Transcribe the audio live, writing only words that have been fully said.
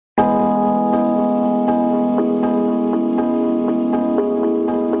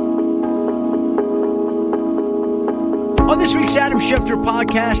This week's Adam Schefter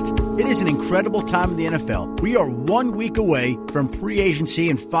podcast, it is an incredible time in the NFL. We are 1 week away from free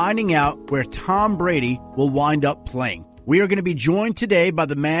agency and finding out where Tom Brady will wind up playing. We are going to be joined today by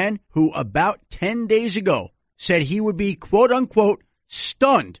the man who about 10 days ago said he would be, quote unquote,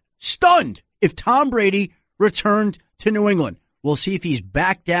 stunned if Tom Brady returned to New England. We'll see if he's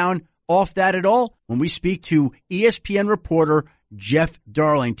back down off that at all when we speak to ESPN reporter Jeff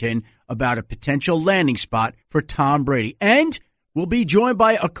Darlington about a potential landing spot for Tom Brady. And we'll be joined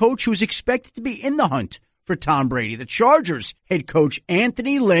by a coach who's expected to be in the hunt for Tom Brady, the Chargers head coach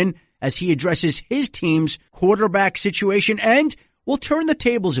Anthony Lynn, as he addresses his team's quarterback situation. And we'll turn the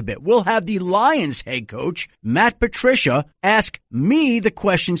tables a bit. We'll have the Lions head coach, Matt Patricia, ask me the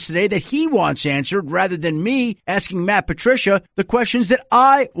questions today that he wants answered rather than me asking Matt Patricia the questions that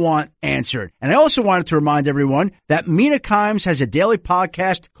I want answered. And I also wanted to remind everyone that Mina Kimes has a daily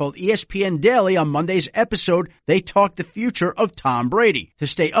podcast called ESPN Daily. On Monday's episode, they talk the future of Tom Brady. To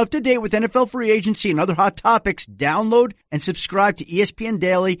stay up to date with NFL free agency and other hot topics, download and subscribe to ESPN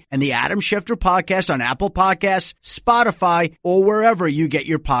Daily and the Adam Schefter podcast on Apple Podcasts, Spotify, or wherever you get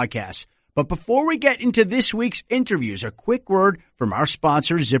your podcasts. But before we get into this week's interviews, a quick word from our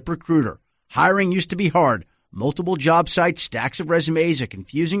sponsor, ZipRecruiter. Hiring used to be hard. Multiple job sites, stacks of resumes, a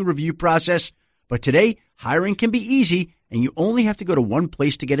confusing review process. But today, hiring can be easy, and you only have to go to one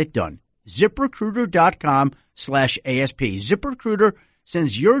place to get it done. ZipRecruiter.com/ASP. ZipRecruiter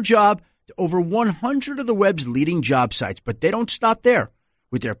sends your job to over 100 of the web's leading job sites, but they don't stop there.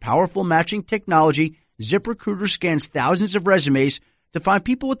 With their powerful matching technology, ZipRecruiter scans thousands of resumes to find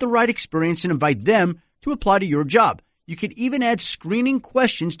people with the right experience and invite them to apply to your job. You can even add screening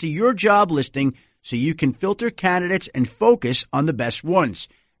questions to your job listing so you can filter candidates and focus on the best ones.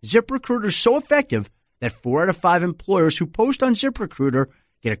 ZipRecruiter is so effective that 4 out of 5 employers who post on ZipRecruiter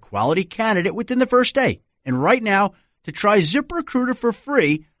get a quality candidate within the first day. And right now, to try ZipRecruiter for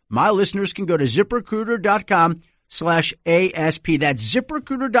free, my listeners can go to ZipRecruiter.com/ASP. That's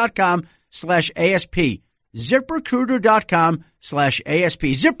ZipRecruiter.com/ASP.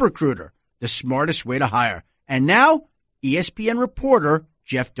 ZipRecruiter.com/ASP. ZipRecruiter, the smartest way to hire. And now, ESPN reporter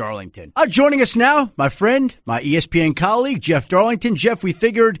Jeff Darlington. Joining us now, my friend, my ESPN colleague, Jeff Darlington. Jeff, we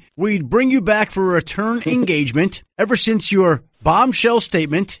figured we'd bring you back for a return engagement. Ever since your bombshell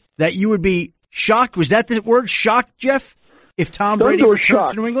statement that you would be shocked, was that the word, shocked, Jeff? If Tom Brady returned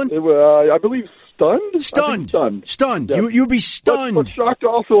to New England? I believe stunned? Stunned. Yes. You'd be stunned. But shocked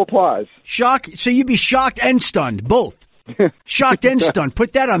also applies. So you'd be shocked and stunned, both. Shocked and stunned.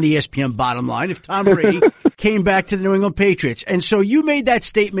 Put that on the ESPN bottom line if Tom Brady came back to the New England Patriots. And so you made that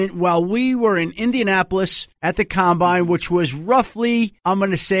statement while we were in Indianapolis at the Combine, which was roughly, I'm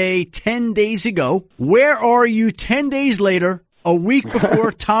going to say, 10 days ago. Where are you 10 days later, a week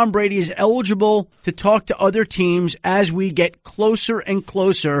before Tom Brady is eligible to talk to other teams as we get closer and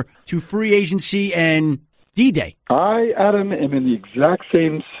closer to free agency and D-Day? I, Adam, am in the exact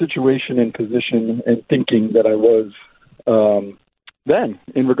same situation and position and thinking that I was then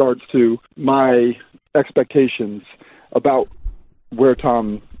in regards to my expectations about where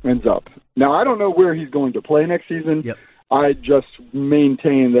Tom ends up. Now, I don't know where he's going to play next season. Yep. I just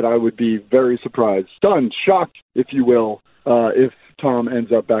maintain that I would be very surprised, stunned, shocked, if you will, if Tom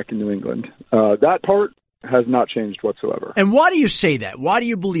ends up back in New England. That part has not changed whatsoever. And why do you say that? Why do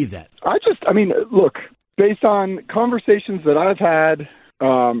you believe that? Look, based on conversations that I've had,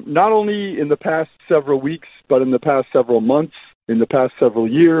 not only in the past several weeks, but in the past several months, in the past several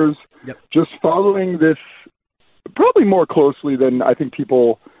years, just following this probably more closely than I think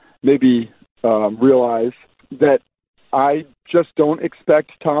people maybe realize, that I just don't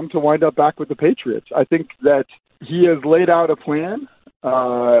expect Tom to wind up back with the Patriots. I think that he has laid out a plan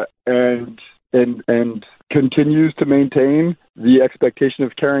and continues to maintain the expectation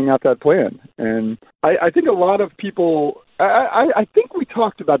of carrying out that plan. And I think a lot of people, I think we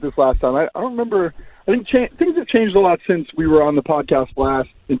talked about this last time. I don't remember. I think things have changed a lot since we were on the podcast last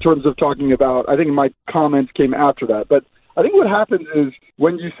in terms of talking about, I think my comments came after that. But I think what happens is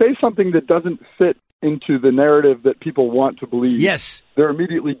when you say something that doesn't fit into the narrative that people want to believe, yes, they're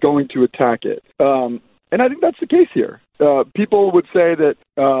immediately going to attack it. And I think that's the case here. People would say that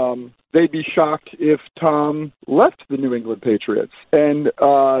they'd be shocked if Tom left the New England Patriots. And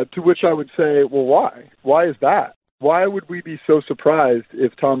to which I would say, well, why? Why is that? Why would we be so surprised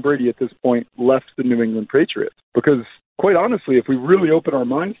if Tom Brady at this point left the New England Patriots? Because quite honestly, if we really open our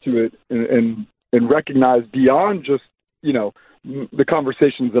minds to it and recognize beyond just, the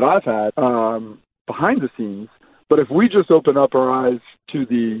conversations that I've had behind the scenes, but if we just open up our eyes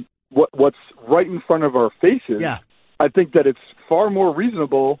to what's right in front of our faces, yeah, I think that it's far more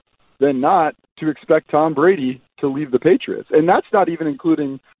reasonable than not to expect Tom Brady to leave the Patriots, and that's not even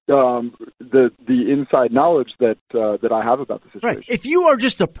including the inside knowledge that I have about the situation. Right. If you are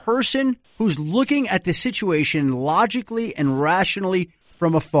just a person who's looking at the situation logically and rationally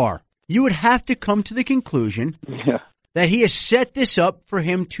from afar, you would have to come to the conclusion that he has set this up for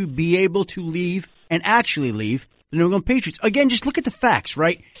him to be able to leave and actually leave the New England Patriots. Again, just look at the facts,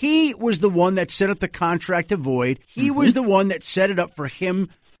 right? He was the one that set up the contract to void. He was the one that set it up for him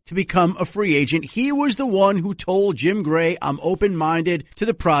to become a free agent. He was the one who told Jim Gray, I'm open-minded to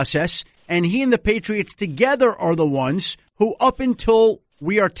the process. And he and the Patriots together are the ones who, up until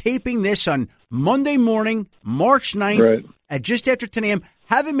we are taping this on Monday morning, March 9th, at just after 10 a.m.,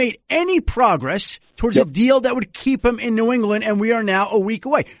 haven't made any progress towards a deal that would keep him in New England, and we are now a week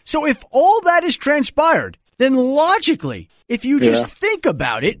away. So if all that is transpired, then logically, if you just think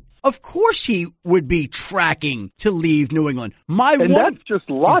about it, of course he would be tracking to leave New England. That's just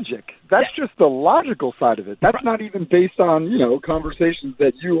logic. That's just the logical side of it. That's not even based on, conversations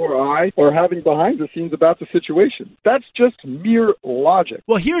that you or I are having behind the scenes about the situation. That's just mere logic.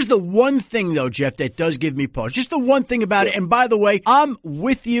 Well, here's the one thing, though, Jeff, that does give me pause. Just the one thing about it. And by the way, I'm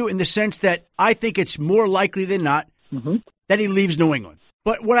with you in the sense that I think it's more likely than not that he leaves New England.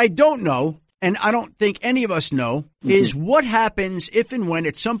 But what I don't know, and I don't think any of us know, is what happens if and when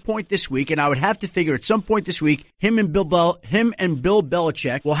at some point this week, and I would have to figure at some point this week, him and Bill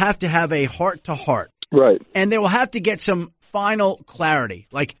Belichick will have to have a heart-to-heart. Right. And they will have to get some final clarity.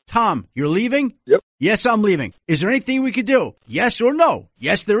 Like, Tom, you're leaving? Yep. Yes, I'm leaving. Is there anything we could do? Yes or no?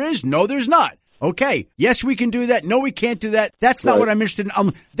 Yes, there is. No, there's not. Okay. Yes, we can do that. No, we can't do that. That's not what I'm interested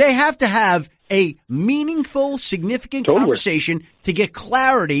in. They have to have a meaningful, significant conversation to get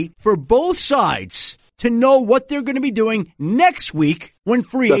clarity for both sides to know what they're going to be doing next week when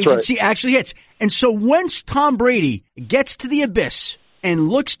free agency actually hits. And so once Tom Brady gets to the abyss and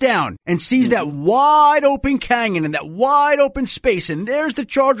looks down and sees that wide open canyon and that wide open space, and there's the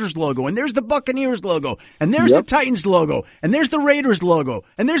Chargers logo, and there's the Buccaneers logo, and there's the Titans logo, and there's the Raiders logo,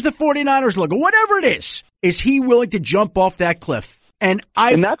 and there's the 49ers logo, whatever it is he willing to jump off that cliff? And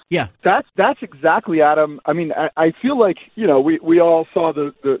that's exactly, Adam. I mean, I feel like, we all saw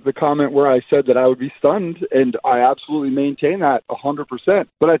the comment where I said that I would be stunned, and I absolutely maintain that 100%.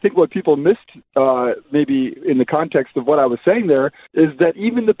 But I think what people missed, maybe in the context of what I was saying there, is that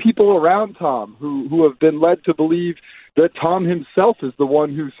even the people around Tom who have been led to believe that Tom himself is the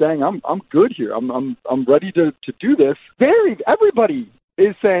one who's saying, I'm good here. I'm ready to do this. Everybody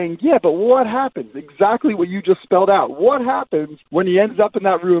is saying, yeah, but what happens? Exactly what you just spelled out. What happens when he ends up in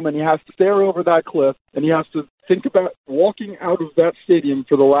that room and he has to stare over that cliff and he has to think about walking out of that stadium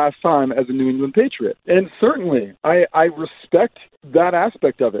for the last time as a New England Patriot? And certainly, I respect that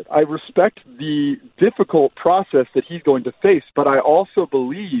aspect of it. I respect the difficult process that he's going to face, but I also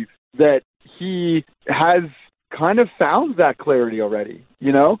believe that he has kind of found that clarity already,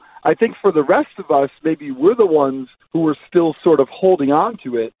 I think for the rest of us, maybe we're the ones who are still sort of holding on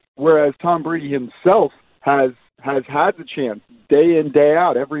to it, whereas Tom Brady himself has had the chance day in, day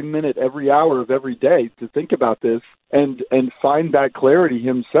out, every minute, every hour of every day to think about this and find that clarity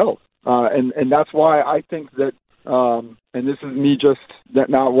himself. And that's why I think that, and this is me just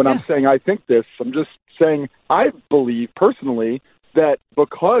that now when I'm saying I think this, I'm just saying I believe personally that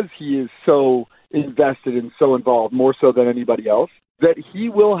because he is so invested and so involved, more so than anybody else, that he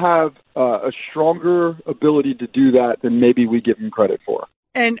will have a stronger ability to do that than maybe we give him credit for.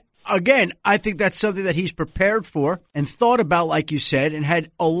 And again, I think that's something that he's prepared for and thought about, like you said, and had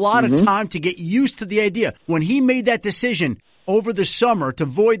a lot of time to get used to the idea. When he made that decision over the summer to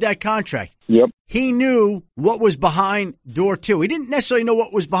void that contract, he knew what was behind door 2. He didn't necessarily know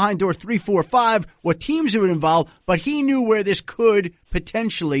what was behind door 3, 4, 5, what teams it would involve, but he knew where this could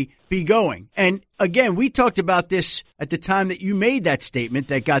potentially be going. And again, we talked about this at the time that you made that statement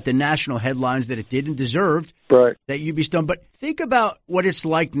that got the national headlines that it did and deserved, that you'd be stunned. But think about what it's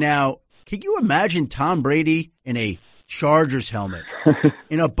like now. Can you imagine Tom Brady in a Chargers helmet,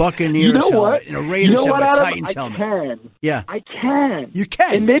 in a Buccaneers helmet, in a Raiders helmet, Adam? Titans helmet? I can. You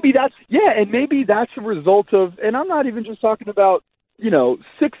can. And maybe that's a result of, and I'm not even just talking about,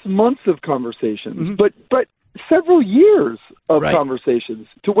 6 months of conversations, but several years of conversations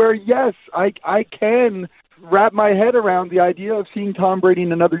to where, yes, I can wrap my head around the idea of seeing Tom Brady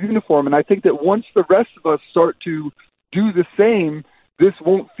in another uniform. And I think that once the rest of us start to do the same, this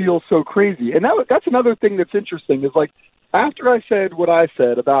won't feel so crazy. And that's another thing that's interesting is, like, after I said what I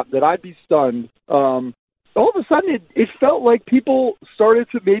said about that I'd be stunned, all of a sudden it felt like people started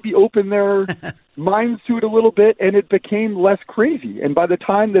to maybe open their minds to it a little bit, and it became less crazy. And by the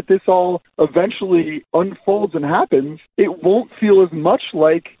time that this all eventually unfolds and happens, it won't feel as much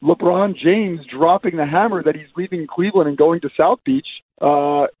like LeBron James dropping the hammer that he's leaving Cleveland and going to South Beach.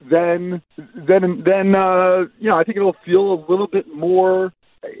 Then I think it'll feel a little bit more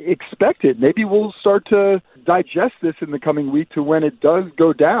expected. Maybe we'll start to digest this in the coming week to when it does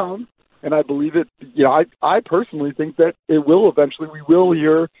go down. And I believe it. I personally think that it will eventually. We will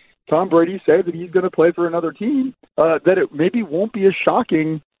hear Tom Brady say that he's going to play for another team. That it maybe won't be as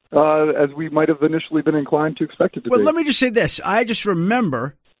shocking as we might have initially been inclined to expect it to be. Well, let me just say this. I just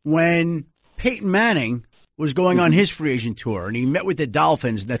remember when Peyton Manning was going on his free agent tour, and he met with the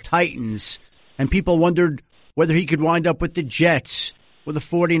Dolphins, the Titans, and people wondered whether he could wind up with the Jets, with the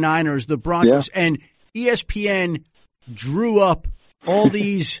 49ers, the Broncos, and ESPN drew up all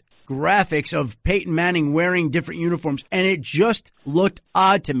these graphics of Peyton Manning wearing different uniforms, and it just looked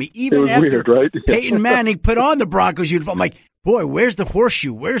odd to me. Even after weird, right? Peyton Manning put on the Broncos uniform, I'm like, boy, where's the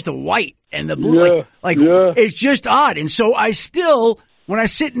horseshoe? Where's the white and the blue? It's just odd. And so I still, when I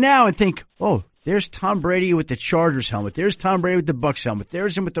sit now and think, oh, there's Tom Brady with the Chargers helmet. There's Tom Brady with the Bucs helmet.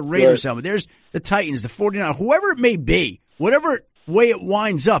 There's him with the Raiders helmet. There's the Titans, the 49ers, whoever it may be, whatever way it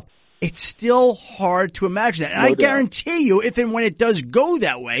winds up, it's still hard to imagine that. And I guarantee you, if and when it does go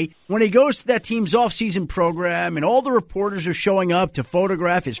that way, when he goes to that team's off-season program and all the reporters are showing up to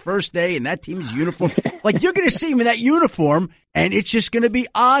photograph his first day in that team's uniform, like you're going to see him in that uniform, and it's just going to be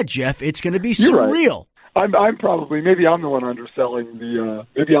odd, Jeff. It's going to be surreal. Right. I'm probably, maybe I'm the one underselling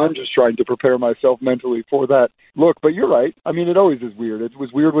maybe I'm just trying to prepare myself mentally for that look. But you're right. I mean, it always is weird. It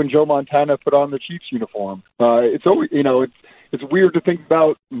was weird when Joe Montana put on the Chiefs uniform. It's always, it's weird to think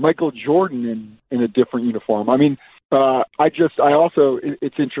about Michael Jordan in a different uniform. I mean,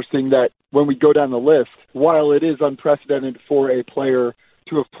 it's interesting that when we go down the list, while it is unprecedented for a player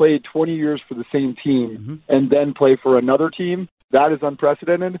to have played 20 years for the same team and then play for another team, that is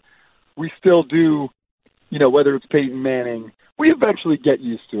unprecedented. We still do, whether it's Peyton Manning, we eventually get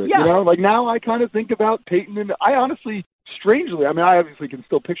used to it. Yeah. Like now I kind of think about Peyton, and I honestly, strangely, I mean, I obviously can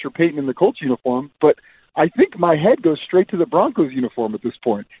still picture Peyton in the Colts uniform, but I think my head goes straight to the Broncos uniform at this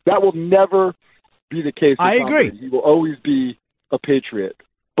point. That will never be the case. I agree. He will always be a Patriot.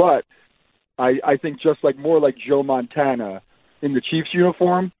 But I think just more like Joe Montana in the Chiefs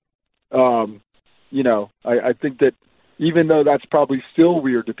uniform, I think that even though that's probably still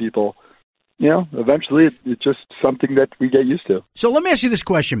weird to people, eventually it's just something that we get used to. So let me ask you this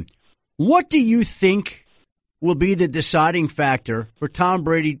question. What do you think will be the deciding factor for Tom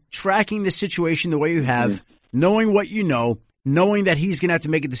Brady tracking the situation the way you have, knowing what you know, knowing that he's going to have to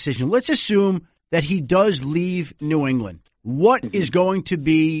make a decision? Let's assume that he does leave New England. What is going to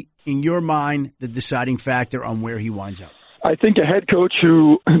be, in your mind, the deciding factor on where he winds up? I think a head coach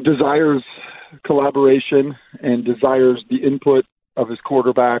who desires collaboration and desires the input of his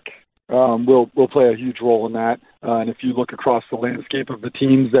quarterback will play a huge role in that. And if you look across the landscape of the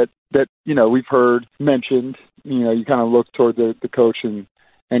teams that we've heard mentioned, you kind of look toward the coach and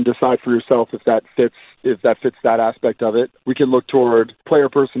decide for yourself if that fits that aspect of it. We can look toward player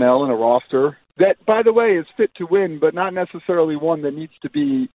personnel and a roster that, by the way, is fit to win, but not necessarily one that needs to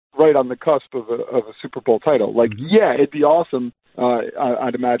be right on the cusp of a Super Bowl title. It'd be awesome,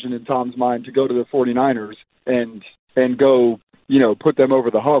 I'd imagine in Tom's mind, to go to the 49ers and go, put them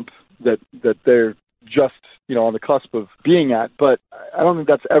over the hump that they're just, on the cusp of being at. But I don't think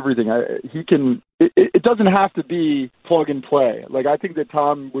that's everything. It doesn't have to be plug and play. I think that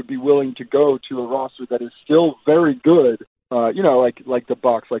Tom would be willing to go to a roster that is still very good, like the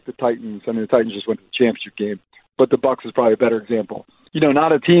Bucs, like the Titans. I mean, the Titans just went to the championship game, but the Bucs is probably a better example.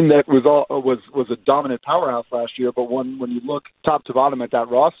 Not a team that was a dominant powerhouse last year, but when you look top to bottom at that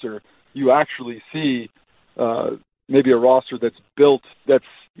roster, you actually see maybe a roster that's built that's,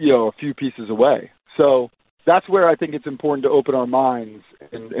 a few pieces away. So that's where I think it's important to open our minds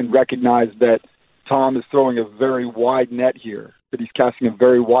and recognize that Tom is throwing a very wide net here, that he's casting a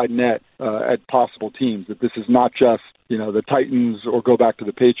very wide net at possible teams, that this is not just, the Titans or go back to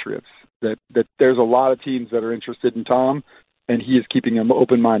the Patriots, that there's a lot of teams that are interested in Tom, and he is keeping an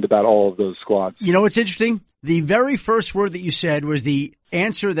open mind about all of those squads. What's interesting? The very first word that you said was the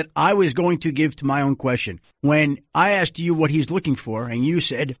answer that I was going to give to my own question. When I asked you what he's looking for, and you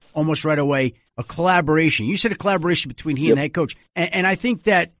said almost right away, a collaboration. You said a collaboration between he and the head coach. And I think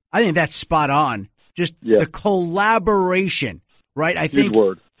that's spot on. Just the collaboration, right? I think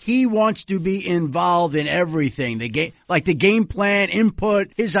he wants to be involved in everything, the game plan,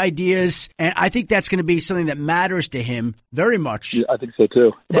 input, his ideas, and I think that's going to be something that matters to him very much. Yeah, I think so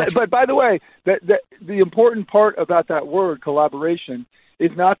too. But by the way, the important part about that word, collaboration,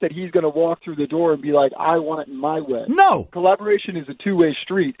 is not that he's going to walk through the door and be like, I want it my way. No. Collaboration is a two-way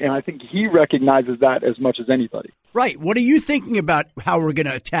street, and I think he recognizes that as much as anybody. Right. What are you thinking about how we're going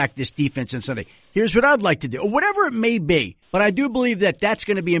to attack this defense on Sunday? Here's what I'd like to do, or whatever it may be. But I do believe that that's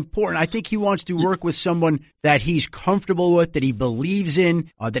going to be important. I think he wants to work with someone that he's comfortable with, that he believes in,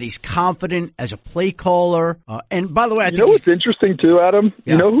 that he's confident as a play caller. And by the way, I think what's interesting too, Adam?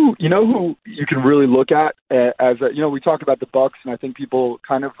 Yeah. You know who you can really look at as we talk about the Bucs, and I think people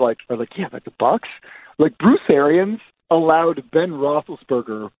kind of are like, yeah, but the Bucs, like Bruce Arians allowed Ben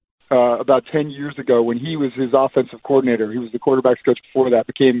Roethlisberger about 10 years ago when he was his offensive coordinator. He was the quarterback's coach before that,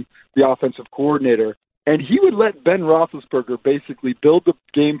 became the offensive coordinator. And he would let Ben Roethlisberger basically build the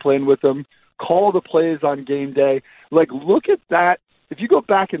game plan with him, call the plays on game day. Like, look at that. If you go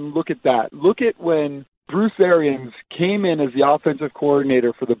back and look at that, look at when Bruce Arians came in as the offensive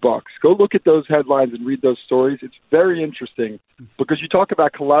coordinator for the Bucs. Go look at those headlines and read those stories. It's very interesting because you talk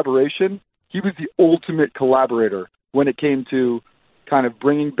about collaboration. He was the ultimate collaborator when it came to kind of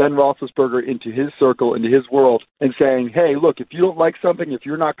bringing Ben Roethlisberger into his circle, into his world, and saying, hey, look, if you don't like something, if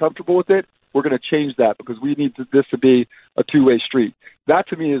you're not comfortable with it, we're going to change that because we need this to be a two-way street. That,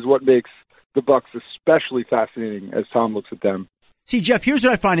 to me, is what makes the Bucs especially fascinating as Tom looks at them. See, Jeff, here's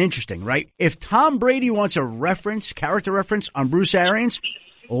what I find interesting, right? If Tom Brady wants a character reference on Bruce Arians,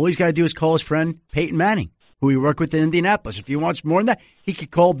 all he's got to do is call his friend Peyton Manning, who he worked with in Indianapolis. If he wants more than that, he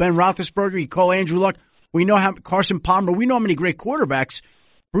could call Ben Roethlisberger, he could call Andrew Luck. We know how Carson Palmer, we know how many great quarterbacks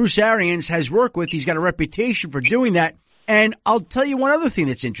Bruce Arians has worked with. He's got a reputation for doing that. And I'll tell you one other thing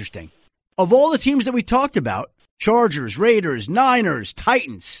that's interesting. Of all the teams that we talked about, Chargers, Raiders, Niners,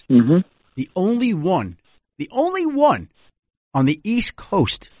 Titans, the only one on the East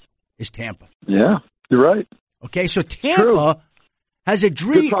Coast is Tampa. Yeah, you're right. Okay, so Tampa has a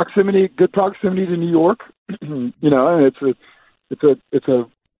dream. Good proximity to New York. And it's a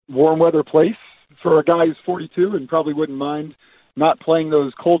warm weather place for a guy who's 42 and probably wouldn't mind not playing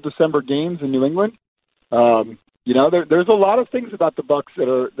those cold December games in New England. There's a lot of things about the Bucs that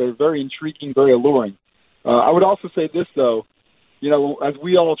are very intriguing, very alluring. I would also say this, though, as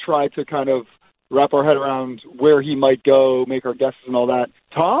we all try to kind of wrap our head around where he might go, make our guesses and all that,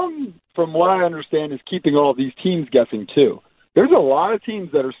 Tom, from what I understand, is keeping all of these teams guessing, too. There's a lot of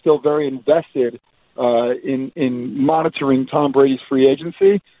teams that are still very invested in monitoring Tom Brady's free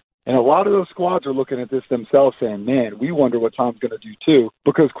agency, and a lot of those squads are looking at this themselves saying, man, we wonder what Tom's going to do, too,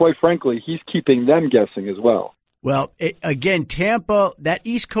 because, quite frankly, he's keeping them guessing as well. Well, again, Tampa, that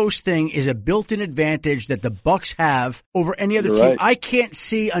East Coast thing is a built-in advantage that the Bucs have over any other team. Right. I can't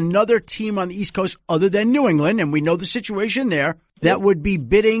see another team on the East Coast other than New England, and we know the situation there, that would be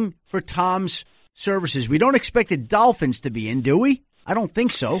bidding for Tom's services. We don't expect the Dolphins to be in, do we? I don't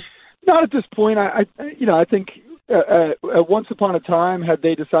think so. Not at this point. I think once upon a time, had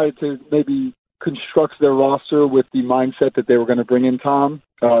they decided to maybe construct their roster with the mindset that they were going to bring in Tom,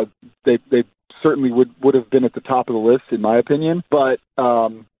 they certainly would have been at the top of the list, in my opinion. But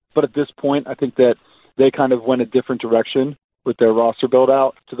at this point, I think that they kind of went a different direction with their roster build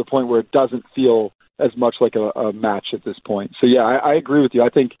out to the point where it doesn't feel as much like a match at this point. So, yeah, I agree with you. I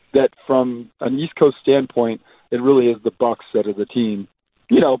think that from an East Coast standpoint, it really is the Bucs that are the team,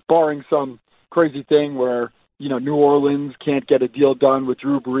 barring some crazy thing where, New Orleans can't get a deal done with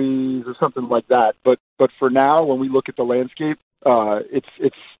Drew Brees or something like that. But for now, when we look at the landscape,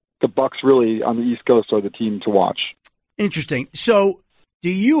 it's the Bucs really on the East Coast are the team to watch. Interesting. So do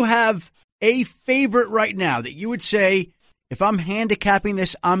you have a favorite right now that you would say, if I'm handicapping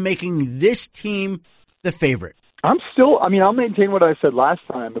this, I'm making this team the favorite? I'll maintain what I said last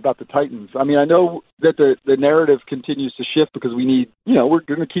time about the Titans. I know that the narrative continues to shift because we need, we're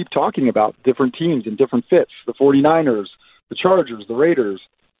going to keep talking about different teams and different fits. The 49ers, the Chargers, the Raiders.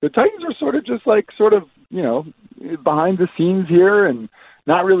 The Titans are sort of behind the scenes here and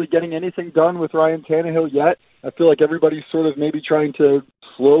not really getting anything done with Ryan Tannehill yet. I feel like everybody's sort of maybe trying to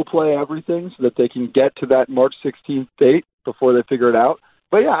slow play everything so that they can get to that March 16th date before they figure it out.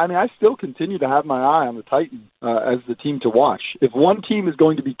 But, yeah, I still continue to have my eye on the Titans as the team to watch. If one team is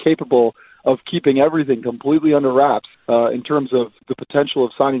going to be capable of keeping everything completely under wraps in terms of the potential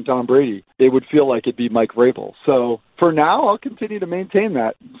of signing Tom Brady, it would feel like it'd be Mike Vrabel. So for now, I'll continue to maintain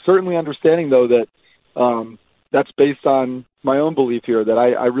that, certainly understanding, though, that that's based on my own belief here that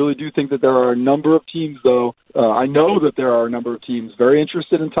I really do think that there are a number of teams, though. I know that there are a number of teams very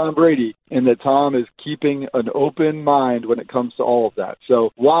interested in Tom Brady, and that Tom is keeping an open mind when it comes to all of that.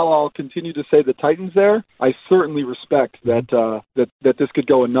 So while I'll continue to say the Titans there, I certainly respect that this could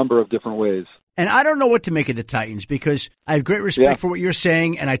go a number of different ways. And I don't know what to make of the Titans because I have great respect for what you're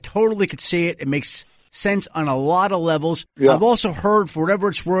saying, and I totally could see it. It makes sense on a lot of levels. Yeah. I've also heard, for whatever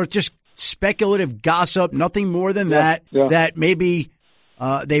it's worth, just speculative gossip, nothing more than that maybe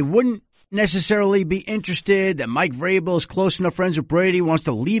they wouldn't necessarily be interested, that Mike Vrabel is close enough friends with Brady, wants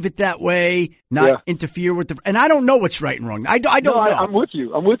to leave it that way, not interfere with and I don't know what's right and wrong. I don't know. I'm with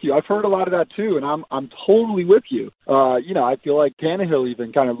you. I've heard a lot of that too, and I'm totally with you. I feel like Tannehill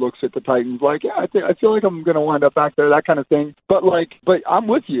even kind of looks at the Titans like, I feel like I'm going to wind up back there, that kind of thing. But I'm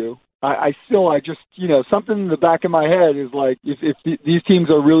with you. I just, something in the back of my head is like, if these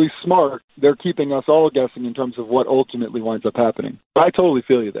teams are really smart, they're keeping us all guessing in terms of what ultimately winds up happening. I totally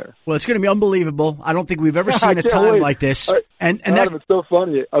feel you there. Well, it's going to be unbeliable. I don't think we've ever seen a time like this. And Adam, it's so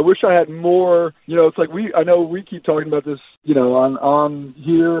funny. I wish I had more, it's like I know we keep talking about this, on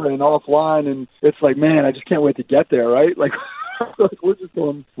here and offline, and it's like, man, I just can't wait to get there, right? Like, we're just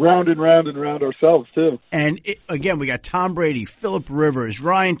going round and round and round ourselves, too. And, again, we got Tom Brady, Phillip Rivers,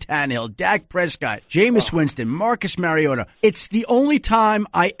 Ryan Tannehill, Dak Prescott, Jameis Winston, Marcus Mariota. It's the only time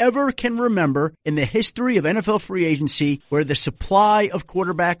I ever can remember in the history of NFL free agency where the supply of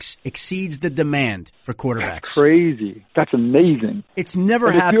quarterbacks exceeds the demand for quarterbacks. That's crazy. That's amazing. It's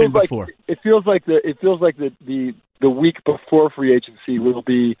never happened before. It feels like the week before free agency will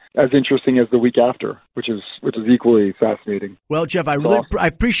be as interesting as the week after, which is equally fascinating. Well, Jeff, I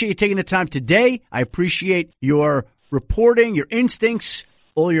appreciate you taking the time today. I appreciate your reporting, your instincts,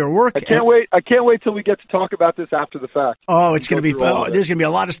 all your work. I can't wait till we get to talk about this after the fact. Oh, it's going to be there's going to be a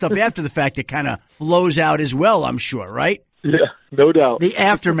lot of stuff after the fact that kind of flows out as well, I'm sure, right? Yeah, no doubt. The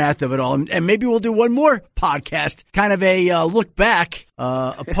aftermath of it all. And maybe we'll do one more podcast, kind of a look back,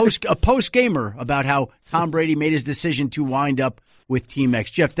 a post-gamer about how Tom Brady made his decision to wind up with Team X.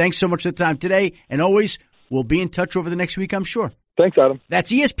 Jeff, thanks so much for the time today. And always, we'll be in touch over the next week, I'm sure. Thanks, Adam.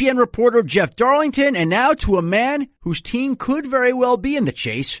 That's ESPN reporter Jeff Darlington. And now to a man whose team could very well be in the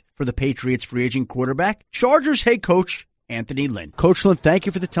chase for the Patriots free agent quarterback, Chargers head coach Anthony Lynn. Coach Lynn, thank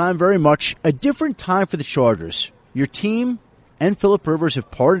you for the time very much. A different time for the Chargers. Your team and Phillip Rivers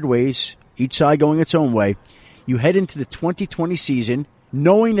have parted ways, each side going its own way. You head into the 2020 season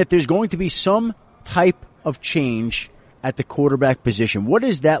knowing that there's going to be some type of change at the quarterback position. What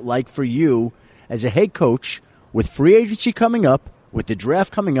is that like for you as a head coach with free agency coming up, with the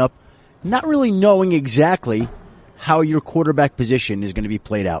draft coming up, not really knowing exactly how your quarterback position is going to be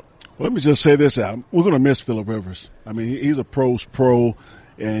played out? Well, let me just say this, Adam. We're going to miss Phillip Rivers. I mean, he's a pro's pro.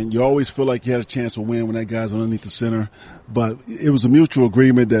 And you always feel like you had a chance to win when that guy's underneath the center. But it was a mutual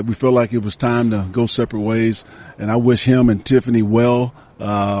agreement that we felt like it was time to go separate ways. And I wish him and Tiffany well.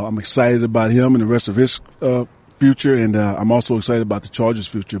 I'm excited about him and the rest of his future. And I'm also excited about the Chargers'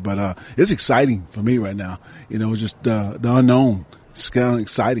 future. But it's exciting for me right now. It's just the unknown. It's kind of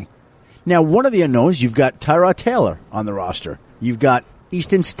exciting. Now, one of the unknowns, you've got Tyrod Taylor on the roster. You've got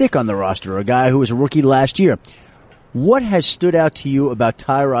Easton Stick on the roster, a guy who was a rookie last year. What has stood out to you about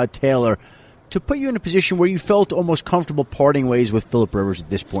Tyrod Taylor to put you in a position where you felt almost comfortable parting ways with Phillip Rivers at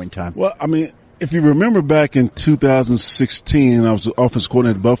this point in time? Well, I mean, if you remember back in 2016, I was the offensive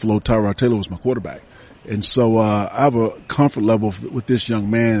coordinator at Buffalo. Tyrod Taylor was my quarterback. And so I have a comfort level with this young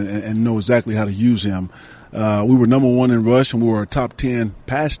man and know exactly how to use him. We were number one in rush, and we were a top 10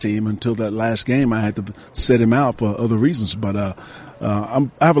 pass team until that last game. I had to set him out for other reasons. But I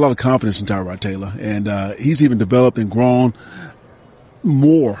have a lot of confidence in Tyrod Taylor, and he's even developed and grown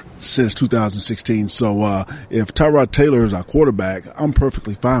more since 2016. So if Tyrod Taylor is our quarterback, I'm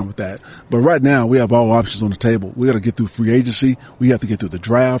perfectly fine with that. But right now, we have all options on the table. We got to get through free agency. We have to get through the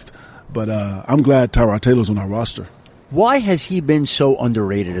draft. But I'm glad Tyrod Taylor's on our roster. Why has he been so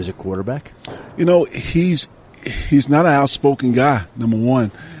underrated as a quarterback? He's not an outspoken guy, number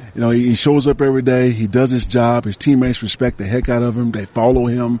one. He shows up every day. He does his job. His teammates respect the heck out of him. They follow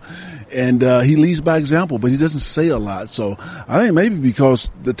him. And he leads by example, but he doesn't say a lot. So I think maybe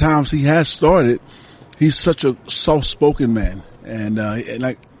because the times he has started, he's such a soft-spoken man and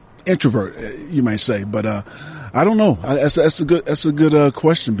like introvert, you might say. But I don't know. That's a good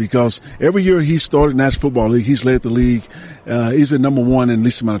question because every year he started National Football League, he's led the league. He's been number one in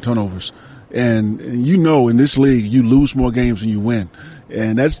least amount of turnovers. And in this league, you lose more games than you win.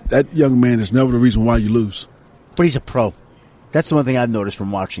 And that young man is never the reason why you lose. But he's a pro. That's the one thing I've noticed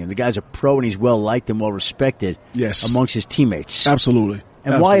from watching him. The guy's a pro and he's well liked and well respected amongst his teammates. Absolutely.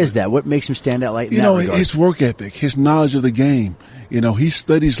 And Absolutely. why is that? What makes him stand out like in that regard? His work ethic, his knowledge of the game. He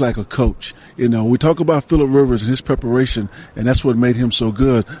studies like a coach. We talk about Phillip Rivers and his preparation, and that's what made him so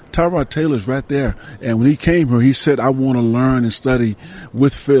good. Tyrod Taylor's right there. And when he came here, he said, I want to learn and study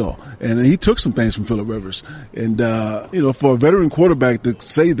with Phil. And he took some things from Phillip Rivers. And, for a veteran quarterback to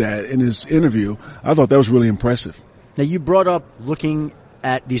say that in his interview, I thought that was really impressive. Now, you brought up looking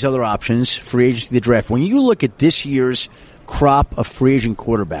at these other options, free agency, the draft. When you look at this year's crop of free agent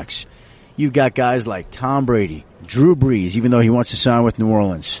quarterbacks, you've got guys like Tom Brady, Drew Brees, even though he wants to sign with New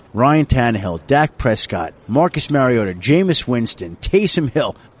Orleans, Ryan Tannehill, Dak Prescott, Marcus Mariota, Jameis Winston, Taysom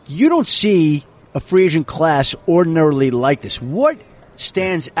Hill. You don't see a free agent class ordinarily like this. What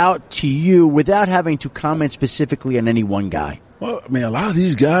stands out to you without having to comment specifically on any one guy? Well, a lot of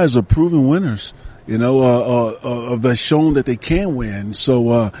these guys are proven winners. They've shown that they can win.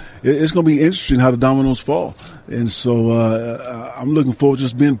 So it's going to be interesting how the dominoes fall. And so I'm looking forward to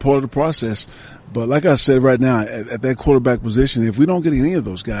just being part of the process. But like I said right now, at that quarterback position, if we don't get any of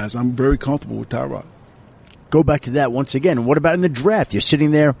those guys, I'm very comfortable with Tyrod. Go back to that once again. What about in the draft? You're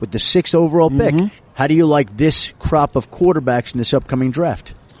sitting there with the 6th overall pick. Mm-hmm. How do you like this crop of quarterbacks in this upcoming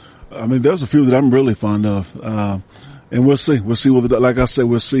draft? There's a few that I'm really fond of. And we'll see. We'll see like I said,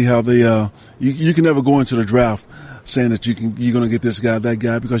 we'll see how they, you can never go into the draft saying that you're going to get this guy, that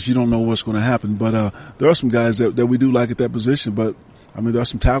guy, because you don't know what's going to happen. But, there are some guys that we do like at that position, but there are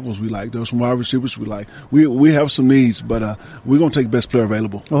some tackles we like. There are some wide receivers we like. We have some needs, but, we're going to take best player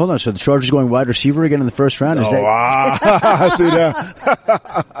available. Well, hold on. So the Chargers going wide receiver again in the first round? I see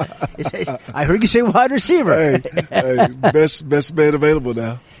that. I heard you say wide receiver. Hey, best man available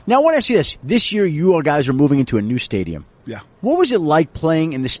now. Now, I want to ask you this. This year, you all guys are moving into a new stadium. Yeah. What was it like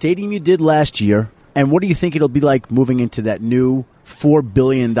playing in the stadium you did last year, and what do you think it'll be like moving into that new $4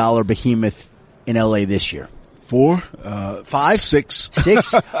 billion behemoth in L.A. this year? 4? 5? 6.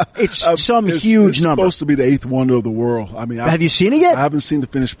 6? It's huge number. It's supposed to be the 8th wonder of the world. Have you seen it yet? I haven't seen the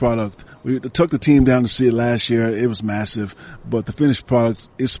finished product. We took the team down to see it last year. It was massive, but the finished product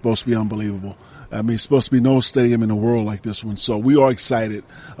is supposed to be unbelievable. It's supposed to be no stadium in the world like this one. So we are excited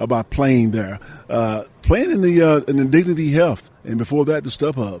about playing there. Playing in the Dignity Health. And before that, the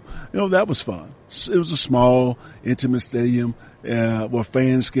StubHub. That was fun. It was a small, intimate stadium, where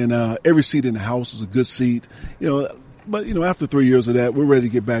fans can, every seat in the house is a good seat. But after 3 years of that, we're ready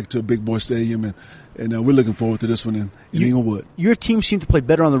to get back to a big boy stadium, and we're looking forward to this one in Inglewood. Your team seemed to play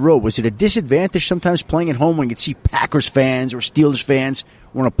better on the road. Was it a disadvantage sometimes playing at home when you could see Packers fans or Steelers fans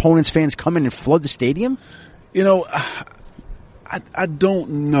or an opponent's fans come in and flood the stadium? I don't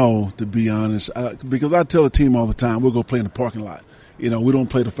know, to be honest, because I tell the team all the time, we'll go play in the parking lot. We don't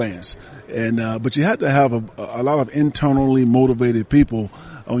play the fans. But you have to have a lot of internally motivated people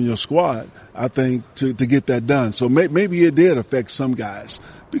on your squad, I think, to get that done. So maybe it did affect some guys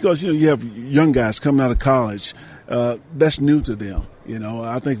because, you have young guys coming out of college. That's new to them.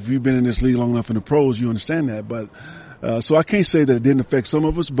 I think if you've been in this league long enough in the pros, you understand that. But, so I can't say that it didn't affect some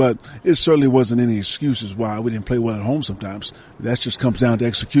of us, but it certainly wasn't any excuses why we didn't play well at home sometimes. That just comes down to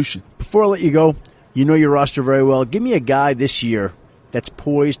execution. Before I let you go, you know your roster very well. Give me a guy this year that's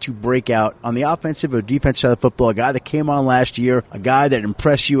poised to break out on the offensive or defensive side of football, a guy that came on last year, a guy that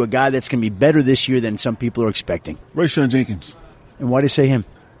impressed you, a guy that's going to be better this year than some people are expecting. Rayshawn Jenkins. And why do you say him?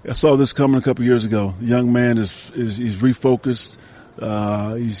 I saw this coming a couple years ago. The young man is refocused.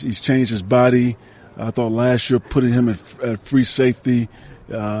 He's changed his body. I thought last year putting him at free safety,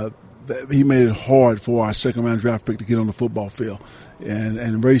 he made it hard for our second round draft pick to get on the football field.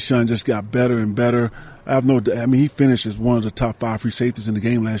 And Rayshawn just got better and better. He finished as one of the top 5 free safeties in the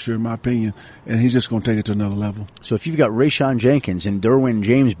game last year, in my opinion, and he's just going to take it to another level. So if you've got Rayshawn Jenkins and Derwin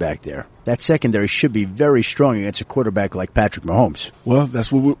James back there, that secondary should be very strong against a quarterback like Patrick Mahomes. Well,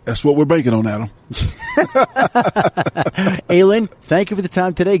 that's what we're banking on, Adam. Hey, Lynn, thank you for the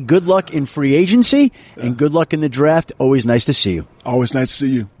time today. Good luck in free agency and good luck in the draft. Always nice to see you. Always nice to see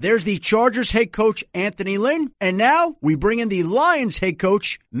you. There's the Chargers head coach, Anthony Lynn. And now we bring in the Lions head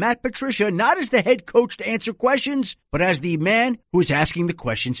coach, Matt Patricia, not as the head coach to answer questions, but as the man who is asking the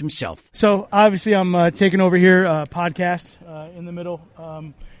questions himself. So obviously I'm taking over here podcast in the middle.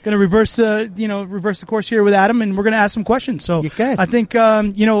 Going to reverse the course here with Adam, and we're going to ask some questions. So I think,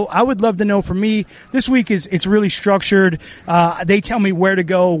 I would love to know. For me, this week it's really structured. They tell me where to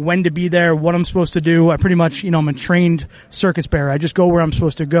go, when to be there, what I'm supposed to do. I pretty much, I'm a trained circus bearer. I just go where I'm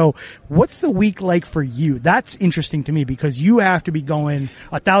supposed to go. What's the week like for you? That's interesting to me because you have to be going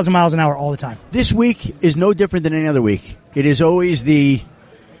 1,000 miles an hour all the time. This week is no different than any other week. It is always the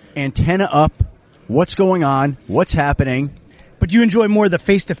antenna up, what's going on, what's happening. But you enjoy more the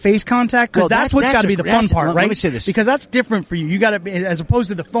face-to-face contact? Because that's what's got to be the fun part, right? Let me say this. Because that's different for you. You got to, as opposed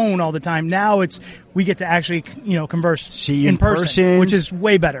to the phone all the time, now we get to actually, converse see in person, which is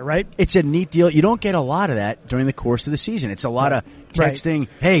way better, right? It's a neat deal. You don't get a lot of that during the course of the season. It's a lot of texting,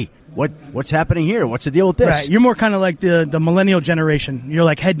 hey, what's happening here? What's the deal with this? Right. You're more kind of like the millennial generation. You're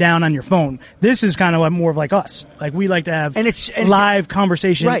like head down on your phone. This is kind of more of like us. Like we like to have live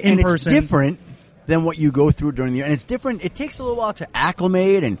conversation in person. It's different than what you go through during the year. And it's different. It takes a little while to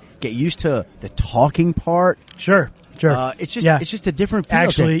acclimate and get used to the talking part. Sure. It's just a different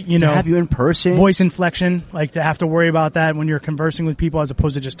feel to have you in person. Voice inflection, like to have to worry about that when you're conversing with people as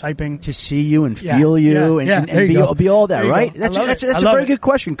opposed to just typing. To see you and feel you and be all that, right? That's a very good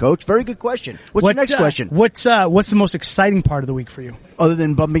question, Coach. Very good question. What's your next question? What's the most exciting part of the week for you? Other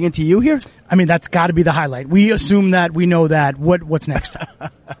than bumping into you here? I mean, that's got to be the highlight. We assume that we know that. What's next?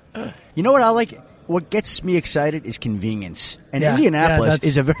 You know what I like? What gets me excited is convenience. And Indianapolis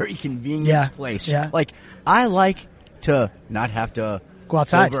is a very convenient place. Yeah. Like, I like to not have to go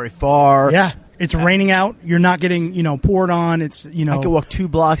outside, go very far. Yeah. It's raining out. You're not getting, poured on. It's, I could walk 2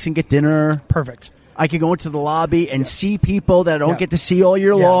 blocks and get dinner. Perfect. I could go into the lobby and see people that I don't get to see all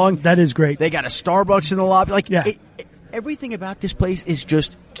year long. That is great. They got a Starbucks in the lobby. Everything about this place is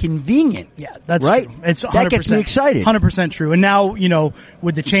just convenient. Yeah, that's right. True. It's 100%, that gets me excited. 100% true. And now,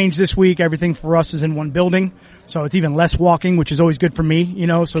 with the change this week, everything for us is in one building. So it's even less walking, which is always good for me,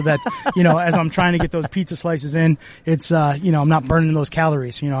 so that, as I'm trying to get those pizza slices in, it's, I'm not burning those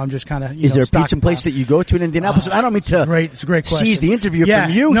calories. I'm just kind of, Is there a pizza place that you go to in Indianapolis? I don't mean to it's a great question. Seize the interview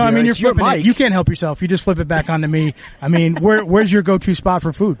from you. No, here. I mean, you're flipping your it. You can't help yourself. You just flip it back onto me. I mean, where's your go-to spot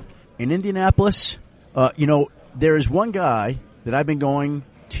for food? In Indianapolis, there is one guy that I've been going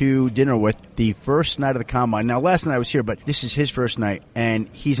to dinner with the first night of the Combine. Now, last night I was here, but this is his first night, and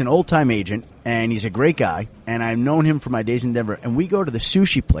he's an old-time agent, and he's a great guy, and I've known him from my days in Denver, and we go to the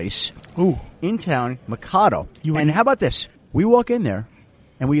sushi place in town, Mikado. And how about this? We walk in there,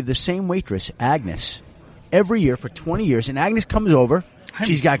 and we have the same waitress, Agnes, every year for 20 years, and Agnes comes over.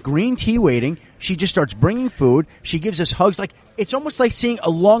 She's got green tea waiting. She just starts bringing food. She gives us hugs. Like, it's almost like seeing a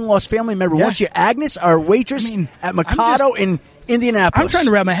long-lost family member. Once you're Agnes, our waitress at Mikado in Indianapolis. I'm trying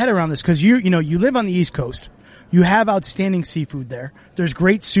to wrap my head around this because you live on the East Coast. You have outstanding seafood there. There's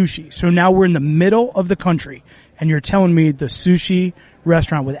great sushi. So now we're in the middle of the country, and you're telling me the sushi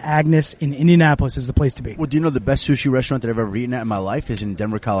restaurant with Agnes in Indianapolis is the place to be. Well, do you know the best sushi restaurant that I've ever eaten at in my life is in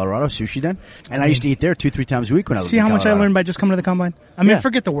Denver, Colorado, Sushi Den? And I used to eat there 2-3 times a week when I was in Colorado. See how much I learned by just coming to the Combine? I mean,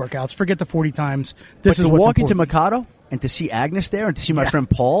 forget the workouts, forget the 40 times. This is what's walk important. into Mikado and to see Agnes there and to see my friend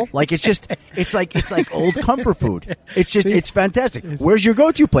Paul, like it's like old comfort food. It's just it's fantastic. Where's your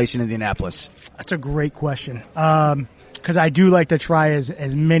go-to place in Indianapolis? That's a great question. Because I do like to try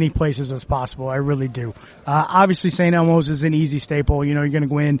as many places as possible. I really do. Obviously, St. Elmo's is an easy staple. You're going to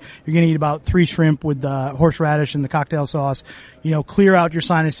go in, you're going to eat about 3 shrimp with horseradish and the cocktail sauce. Clear out your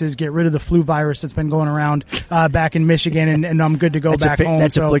sinuses, get rid of the flu virus that's been going around back in Michigan, and I'm good to go back home.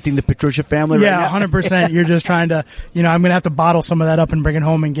 That's afflicting the Patricia family right now. Yeah, 100%. You're just trying to, I'm going to have to bottle some of that up and bring it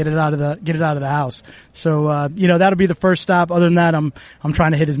home and get it out of the house. So, that'll be the first stop. Other than that, I'm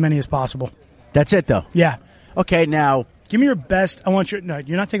trying to hit as many as possible. That's it, though. Yeah. Okay, now give me your best. No,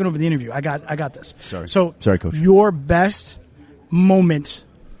 you're not taking over the interview. I got this. Sorry, Coach. Your best moment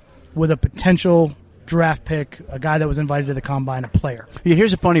with a potential draft pick, a guy that was invited to the Combine, a player. Yeah,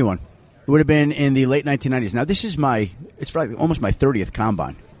 here's a funny one. It would have been in the late 1990s. Now, this is it's probably almost my 30th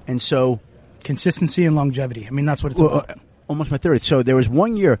Combine. And so consistency and longevity. I mean, that's what it's about. Almost my 30th. So there was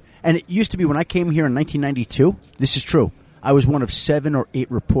one year, and it used to be when I came here in 1992. This is true. I was one of 7 or 8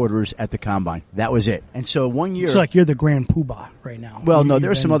 reporters at the Combine. That was it. And so one year... It's like you're the Grand Poobah right now. Well, no,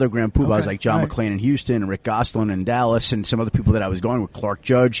 there are some other Grand Poobahs like John McClain in Houston and Rick Gosselin in Dallas and some other people that I was going with, Clark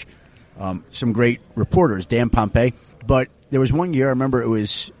Judge, some great reporters, Dan Pompey. But there was one year, I remember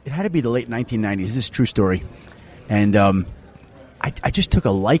it had to be the late 1990s. This is a true story. And I just took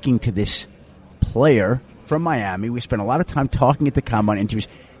a liking to this player from Miami. We spent a lot of time talking at the Combine interviews.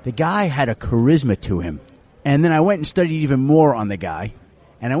 The guy had a charisma to him. And then I went and studied even more on the guy.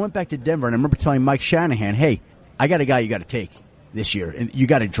 And I went back to Denver, and I remember telling Mike Shanahan, hey, I got a guy you got to take this year. And you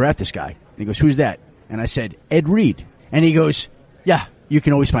got to draft this guy. And he goes, who's that? And I said, Ed Reed. And he goes, yeah, you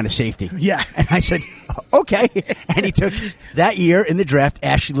can always find a safety. Yeah. And I said, okay. And he took that year in the draft,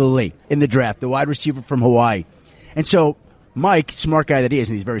 Ashley Lilly in the draft, the wide receiver from Hawaii. And so Mike, smart guy that he is,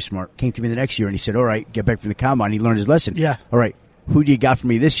 and he's very smart, came to me the next year, and he said, all right, get back from the Combine. He learned his lesson. Yeah. All right, who do you got for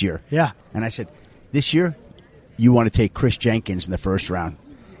me this year? Yeah. And I said, this year, you want to take Chris Jenkins in the first round.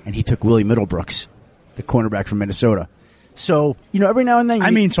 And he took Willie Middlebrooks, the cornerback from Minnesota. So, every now and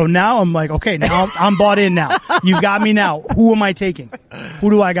then. So now I'm like, okay, now I'm bought in now. You've got me now. Who am I taking? Who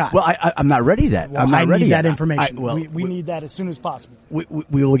do I got? Well, I'm not ready yet. Well, I'm not ready need yet. that information. We need that as soon as possible. We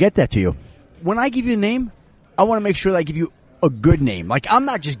will get that to you. When I give you a name, I want to make sure that I give you a good name. Like, I'm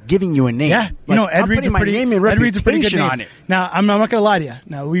not just giving you a name. Yeah, Ed Reed's a pretty good name on it. Now, I'm not going to lie to you.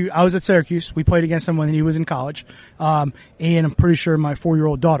 Now, I was at Syracuse. We played against him when he was in college. And I'm pretty sure my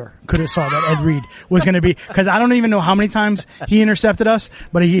 4-year-old daughter could have saw that Ed Reed was going to be, because I don't even know how many times he intercepted us,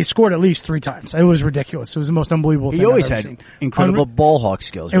 but he scored at least 3 times. It was ridiculous. It was the most unbelievable thing I've ever seen. He always had incredible ball hawk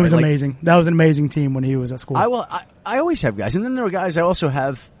skills. It was amazing. That was an amazing team when he was at school. I always have guys. And then there are guys I also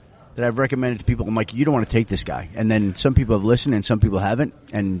have that I've recommended to people. I'm like, you don't want to take this guy. And then some people have listened and some people haven't.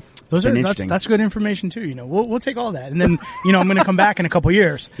 And that's good information too. We'll take all that. And then, I'm going to come back in a couple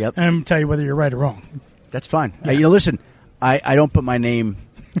years and tell you whether you're right or wrong. That's fine. Yeah. Listen, I don't put my name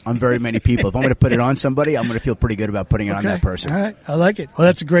on very many people. If I'm going to put it on somebody, I'm going to feel pretty good about putting it on that person. All right. I like it. Well,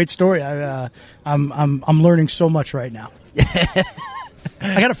 that's a great story. I'm learning so much right now.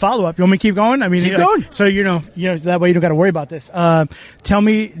 I got a follow up. You want me to keep going? Keep going. So that way you don't got to worry about this. Tell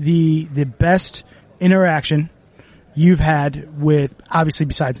me the best interaction you've had with, obviously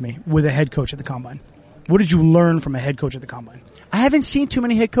besides me, with a head coach at the Combine. What did you learn from a head coach at the Combine? I haven't seen too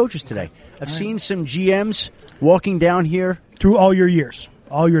many head coaches today. I've seen some GMs walking down here through all your years,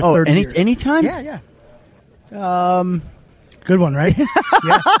 all your 30 years. Anytime? Yeah. Good one, right?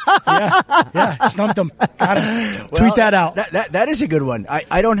 Yeah. Stumped him. Got him. Tweet that out. That is a good one.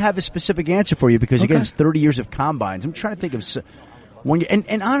 I don't have a specific answer for you because, again, it's 30 years of combines. I'm trying to think of one year.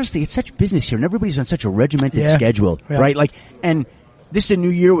 And honestly, it's such business here, and everybody's on such a regimented schedule, right? Like, and this is a new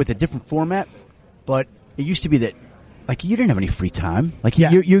year with a different format, but it used to be that, like, you didn't have any free time. Like,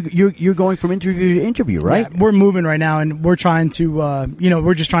 you're going from interview to interview, right? Yeah, we're moving right now, and we're trying to,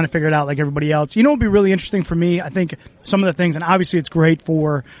 we're just trying to figure it out like everybody else. It would be really interesting for me. I think some of the things, and obviously it's great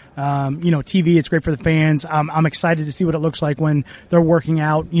for, TV. It's great for the fans. I'm excited to see what it looks like when they're working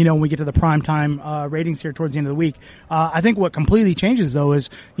out, when we get to the primetime ratings here towards the end of the week. I think what completely changes, though, is,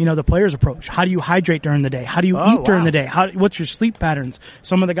 the player's approach. How do you hydrate during the day? How do you eat during the day? What's your sleep patterns?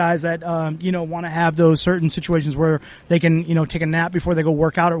 Some of the guys that, want to have those certain situations where they can, take a nap before they go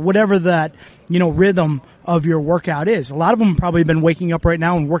work out or whatever that, rhythm of your workout is. A lot of them probably been waking up right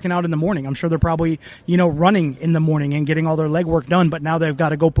now and working out in the morning. I'm sure they're probably, running in the morning and getting all their leg work done, but now they've got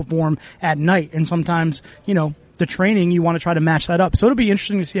to go perform at night. And sometimes, the training, you want to try to match that up. So it'll be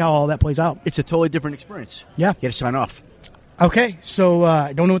interesting to see how all that plays out. It's a totally different experience. Yeah. You got to sign off. Okay, so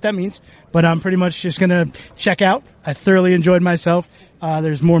I don't know what that means, but I'm pretty much just going to check out. I thoroughly enjoyed myself.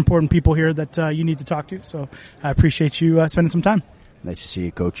 There's more important people here that you need to talk to, so I appreciate you spending some time. Nice to see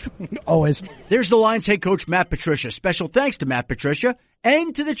you, Coach. Always. There's the Lions head coach, Matt Patricia. Special thanks to Matt Patricia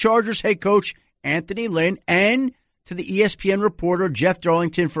and to the Chargers head coach, Anthony Lynn, and to the ESPN reporter, Jeff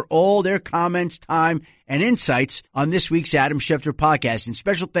Darlington, for all their comments, time, and insights on this week's Adam Schefter podcast. And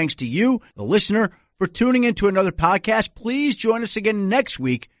special thanks to you, the listener, for tuning into another podcast. Please join us again next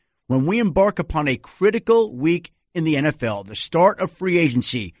week when we embark upon a critical week in the NFL, the start of free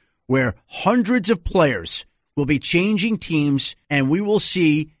agency, where hundreds of players will be changing teams, and we will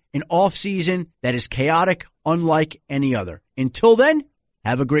see an offseason that is chaotic, unlike any other. Until then,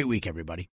 have a great week, everybody.